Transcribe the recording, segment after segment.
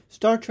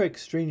Star Trek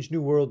Strange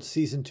New Worlds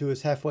Season 2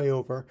 is halfway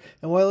over,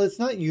 and while it's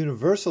not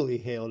universally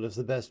hailed as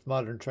the best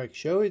modern Trek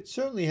show, it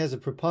certainly has a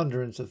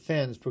preponderance of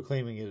fans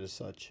proclaiming it as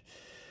such.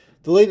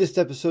 The latest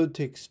episode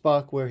takes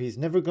Spock where he's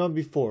never gone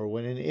before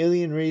when an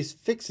alien race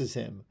fixes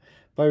him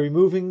by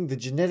removing the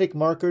genetic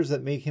markers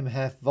that make him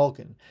half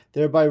Vulcan,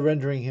 thereby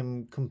rendering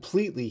him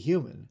completely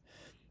human.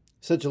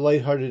 Such a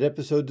lighthearted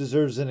episode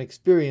deserves an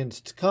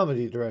experienced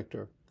comedy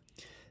director.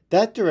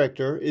 That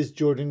director is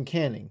Jordan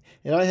Canning,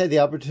 and I had the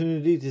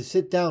opportunity to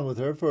sit down with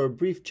her for a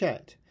brief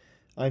chat.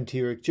 I'm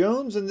T. Rick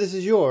Jones, and this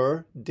is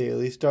your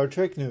Daily Star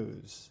Trek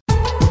News.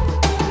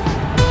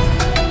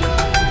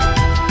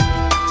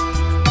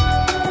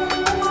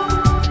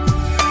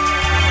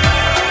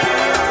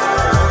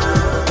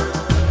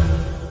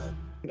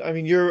 I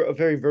mean, you're a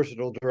very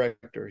versatile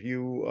director.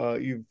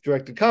 You've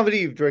directed comedy,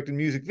 you've directed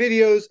music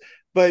videos,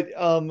 but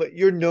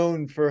you're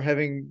known for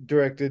having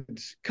directed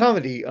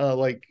comedy,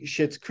 like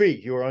Schitt's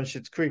Creek. You were on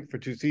Schitt's Creek for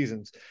 2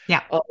 seasons.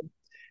 Yeah.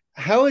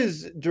 How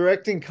is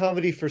directing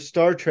comedy for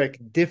Star Trek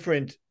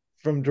different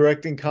from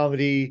directing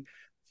comedy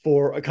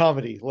for a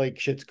comedy like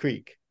Schitt's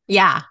Creek?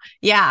 Yeah.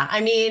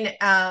 I mean,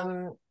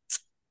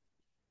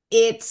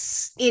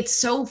 it's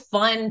so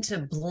fun to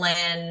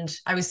blend.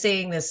 I was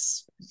saying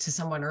this to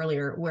someone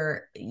earlier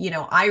where,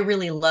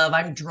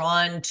 I'm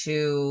drawn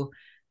to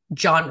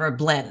genre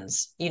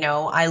blends.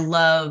 I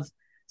love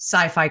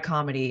sci-fi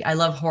comedy. I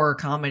love horror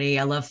comedy.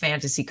 I love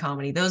fantasy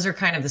comedy. Those are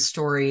kind of the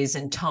stories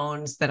and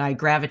tones that I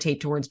gravitate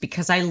towards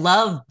because I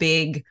love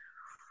big,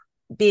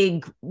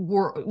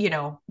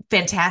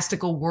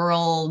 fantastical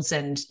worlds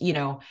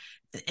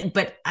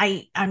but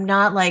I'm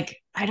not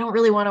like, I don't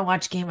really want to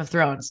watch Game of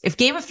Thrones. If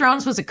Game of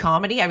Thrones was a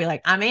comedy, I'd be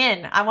like, I'm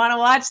in. I want to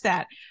watch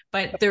that.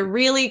 But they're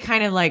really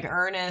kind of like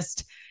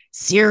earnest,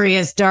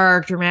 serious,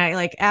 dark, dramatic.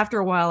 Like after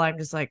a while, I'm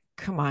just like,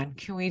 come on,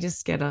 can we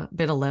just get a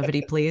bit of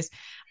levity, please?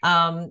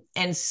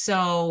 And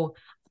so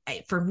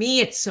for me,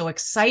 it's so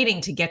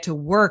exciting to get to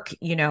work,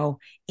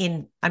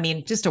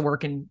 just to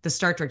work in the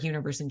Star Trek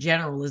universe in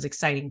general is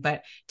exciting,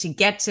 but to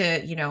get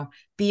to,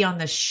 be on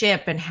the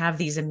ship and have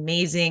these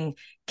amazing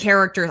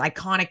characters,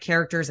 iconic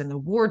characters and the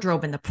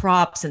wardrobe and the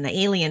props and the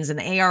aliens and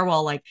the AR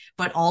wall,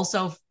 but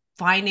also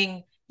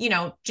finding,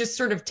 just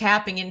sort of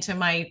tapping into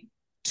my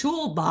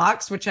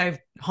toolbox, which I've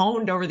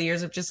honed over the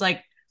years of just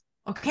like,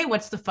 okay,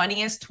 what's the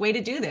funniest way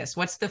to do this?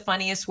 What's the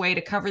funniest way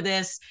to cover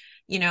this?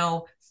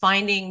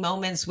 Finding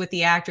moments with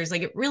the actors,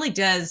 like it really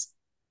does.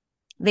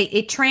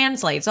 It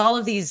translates, all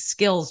of these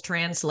skills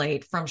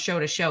translate from show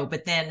to show,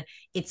 but then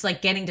it's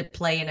like getting to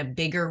play in a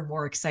bigger,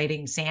 more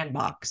exciting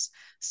sandbox.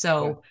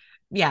 So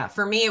yeah,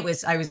 for me, I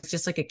was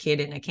just like a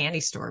kid in a candy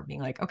store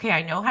being like, okay,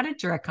 I know how to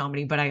direct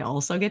comedy, but I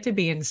also get to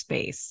be in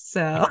space.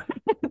 So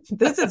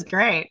this is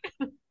great.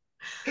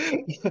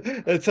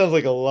 That sounds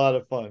like a lot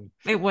of fun.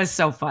 It was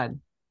so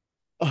fun.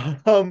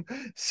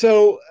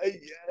 So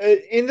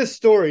in the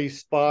story,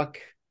 Spock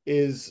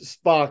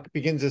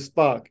begins as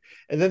Spock,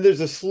 and then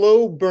there's a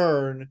slow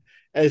burn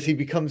as he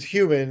becomes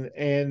human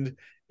and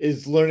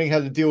is learning how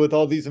to deal with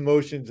all these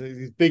emotions,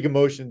 these big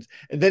emotions,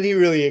 and then he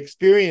really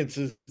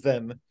experiences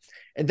them.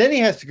 And then he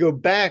has to go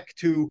back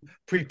to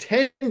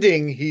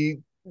pretending he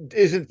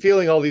isn't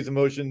feeling all these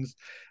emotions.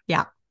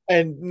 Yeah.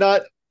 And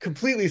not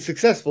completely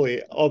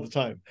successfully all the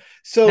time.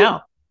 So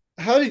no.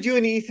 How did you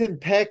and Ethan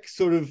Peck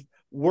sort of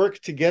work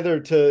together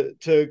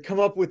to come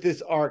up with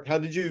this arc? How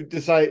did you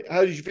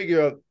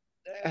figure out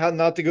how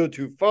not to go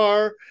too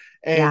far?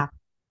 And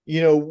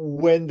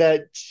when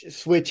that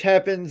switch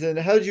happens, and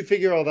how did you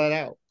figure all that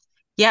out?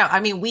 Yeah, I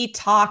mean, we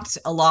talked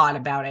a lot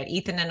about it.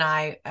 Ethan and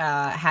I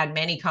had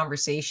many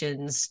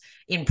conversations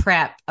in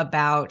prep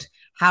about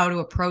how to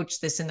approach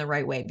this in the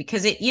right way,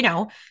 because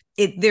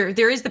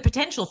there is the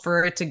potential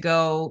for it to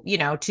go,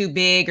 too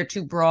big or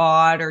too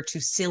broad or too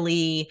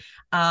silly.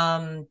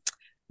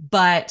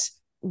 But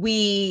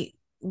we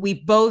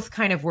both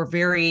kind of were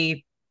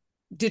very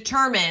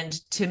determined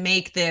to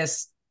make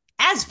this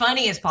as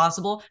funny as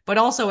possible, but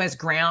also as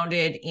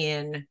grounded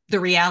in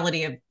the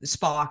reality of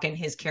Spock and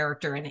his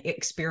character and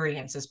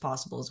experience as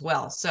possible as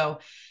well. So,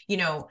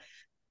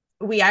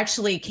 we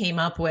actually came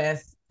up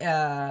with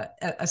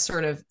a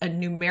sort of a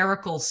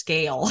numerical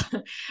scale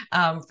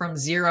from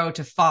 0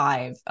 to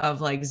 5 of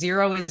like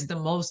 0 is the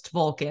most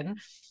Vulcan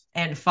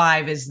and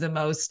 5 is the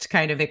most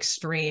kind of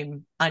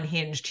extreme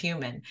unhinged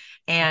human.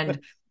 And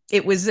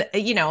it was,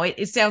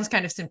 it sounds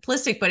kind of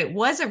simplistic, but it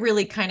was a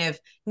really kind of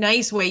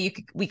nice way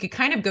we could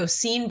kind of go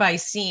scene by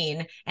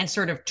scene and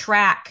sort of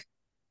track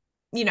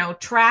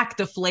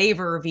the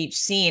flavor of each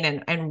scene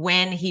and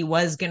when he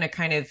was going to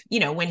kind of,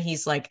 when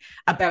he's like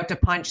about to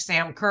punch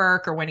Sam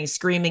Kirk or when he's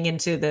screaming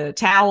into the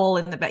towel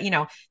in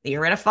the,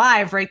 you're at a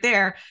 5 right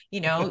there,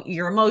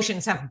 your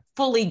emotions have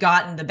fully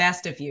gotten the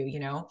best of you,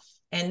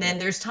 and then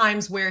there's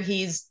times where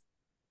he's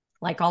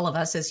like all of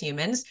us as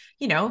humans,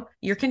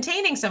 you're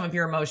containing some of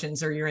your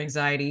emotions or your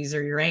anxieties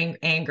or your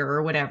anger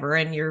or whatever,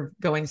 and you're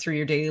going through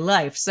your daily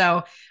life.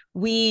 So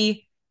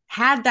we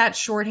had that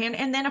shorthand.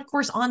 And then, of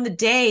course, on the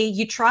day,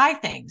 you try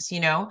things,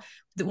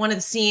 one of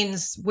the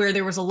scenes where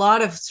there was a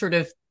lot of sort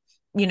of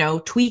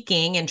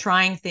tweaking and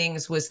trying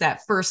things was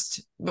that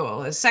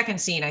the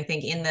second scene, I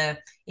think,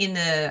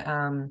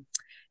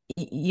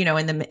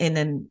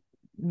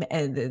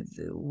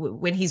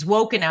 when he's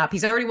woken up,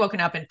 he's already woken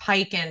up, and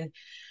Pike and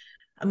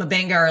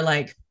M'Benga are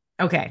like,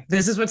 okay,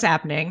 this is what's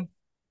happening.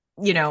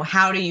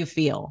 How do you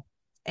feel?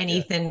 And Yeah.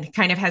 Ethan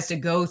kind of has to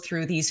go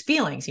through these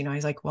feelings.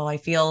 He's like, well, I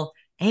feel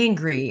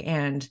angry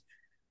and,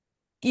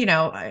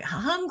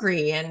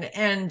 hungry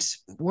and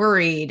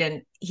worried.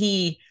 And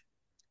he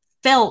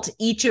felt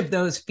each of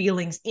those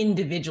feelings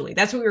individually.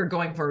 That's what we were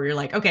going for. We were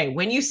like, okay,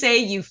 when you say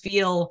you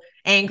feel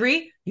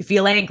angry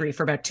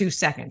for about 2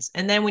 seconds.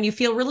 And then when you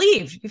feel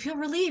relieved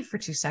for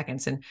 2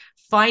 seconds, and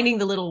finding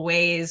the little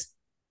ways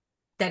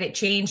that it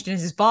changed in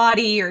his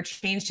body or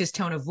changed his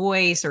tone of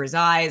voice or his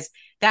eyes.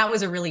 That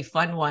was a really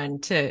fun one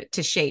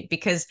to shape,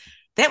 because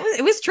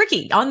it was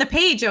tricky. On the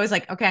page, I was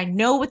like, okay, I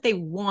know what they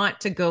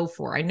want to go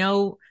for. I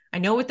know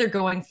what they're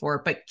going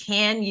for, but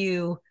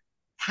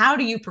how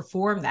do you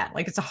perform that?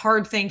 Like, it's a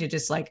hard thing to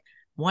just like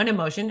one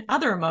emotion,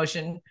 other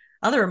emotion,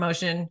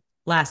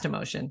 last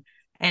emotion.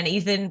 And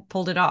Ethan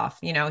pulled it off.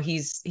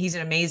 He's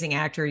an amazing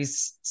actor.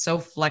 He's so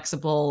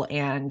flexible,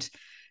 and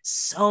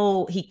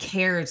so he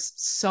cares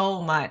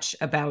so much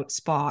about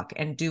Spock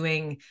and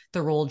doing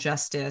the role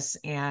justice,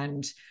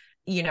 and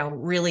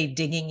really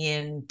digging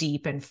in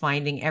deep and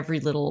finding every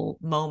little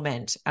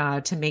moment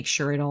to make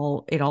sure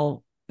all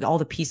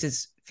the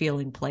pieces feel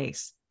in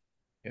place.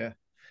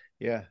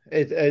 Yeah,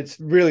 it's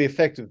really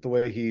effective the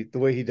way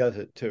he does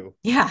it too.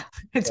 Yeah,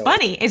 it's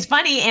funny. It's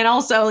funny, and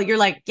also you're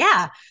like,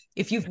 yeah,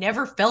 if you've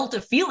never felt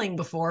a feeling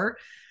before,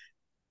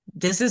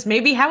 this is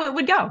maybe how it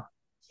would go.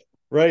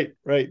 Right.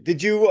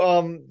 Did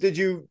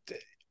you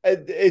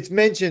it's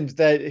mentioned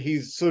that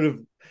he's sort of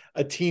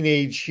a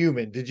teenage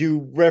human. Did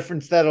you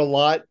reference that a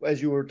lot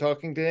as you were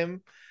talking to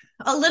him?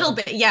 A little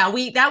bit. Yeah.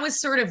 That was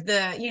sort of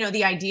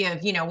the idea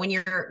of, when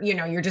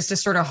you're just a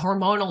sort of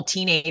hormonal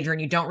teenager,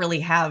 and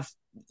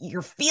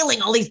you're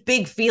feeling all these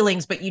big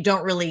feelings, but you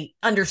don't really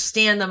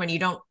understand them, and you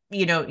don't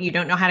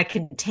know how to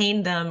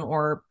contain them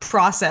or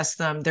process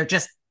them. They're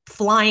just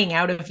flying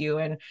out of you.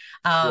 And,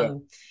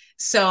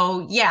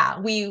 so yeah,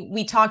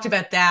 we talked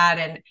about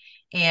that.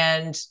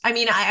 And I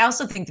mean, I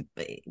also think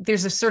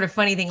there's a sort of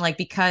funny thing, like,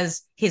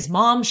 because his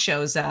mom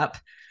shows up,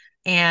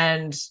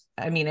 and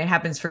I mean, it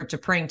happens for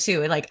T'Pring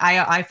too. Like,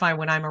 I find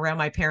when I'm around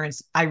my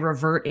parents, I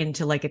revert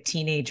into like a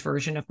teenage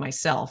version of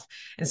myself.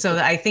 And so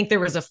I think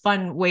there was a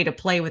fun way to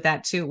play with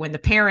that too, when the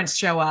parents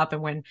show up,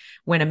 and when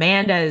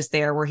Amanda is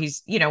there, where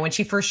he's, when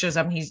she first shows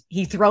up, and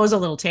he throws a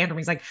little tantrum.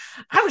 He's like,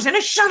 I was in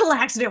a shuttle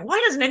accident. Why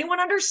doesn't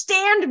anyone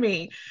understand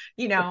me?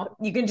 You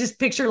can just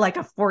picture like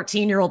a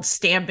 14-year-old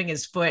stamping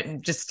his foot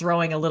and just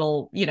throwing a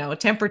little,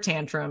 temper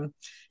tantrum.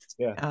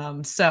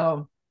 Yeah.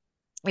 So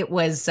it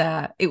was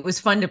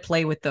fun to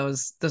play with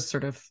those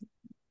sort of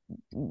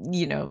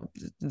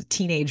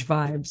teenage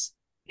vibes.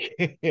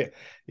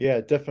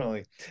 Yeah,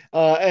 definitely.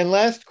 And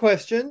last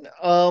question,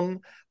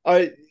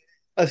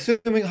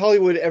 assuming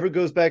Hollywood ever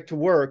goes back to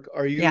work,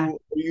 are you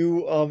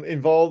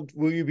involved?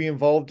 Will you be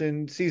involved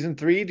in season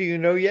 3? Do you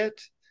know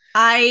yet?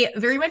 I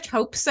very much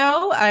hope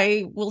so.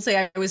 I will say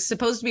I was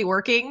supposed to be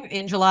working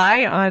in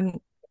July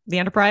on the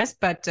Enterprise,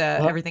 but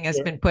everything has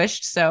been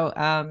pushed. So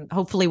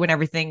hopefully when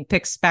everything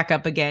picks back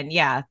up again,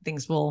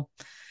 things will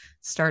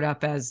start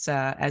up as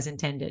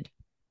intended.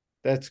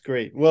 That's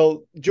great.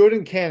 Well,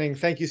 Jordan Canning,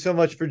 thank you so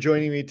much for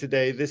joining me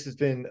today. This has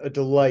been a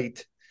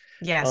delight.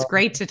 Yes,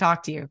 great to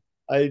talk to you.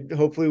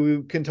 Hopefully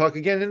we can talk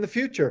again in the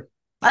future.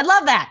 I'd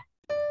love that.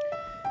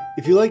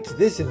 If you liked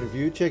this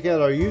interview, check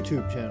out our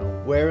YouTube channel,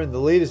 where in the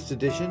latest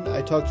edition,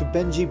 I talked to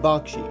Benji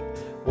Bakshi,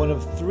 one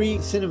of 3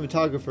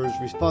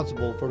 cinematographers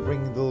responsible for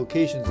bringing the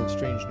locations of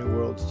Strange New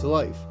Worlds to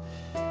life.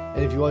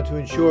 And if you want to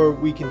ensure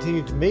we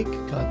continue to make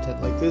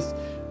content like this,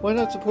 why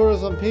not support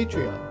us on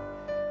Patreon?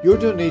 Your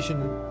donation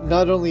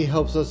not only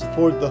helps us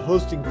afford the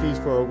hosting fees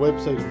for our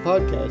website and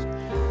podcast,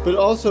 but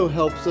also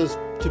helps us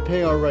to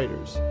pay our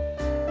writers.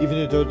 Even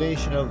a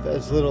donation of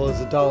as little as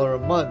 $1 a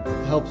month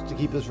helps to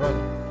keep us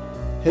running.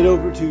 Head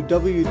over to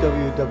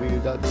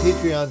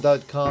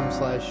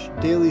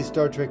www.patreon.com/Daily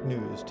Star Trek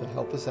News to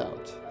help us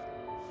out.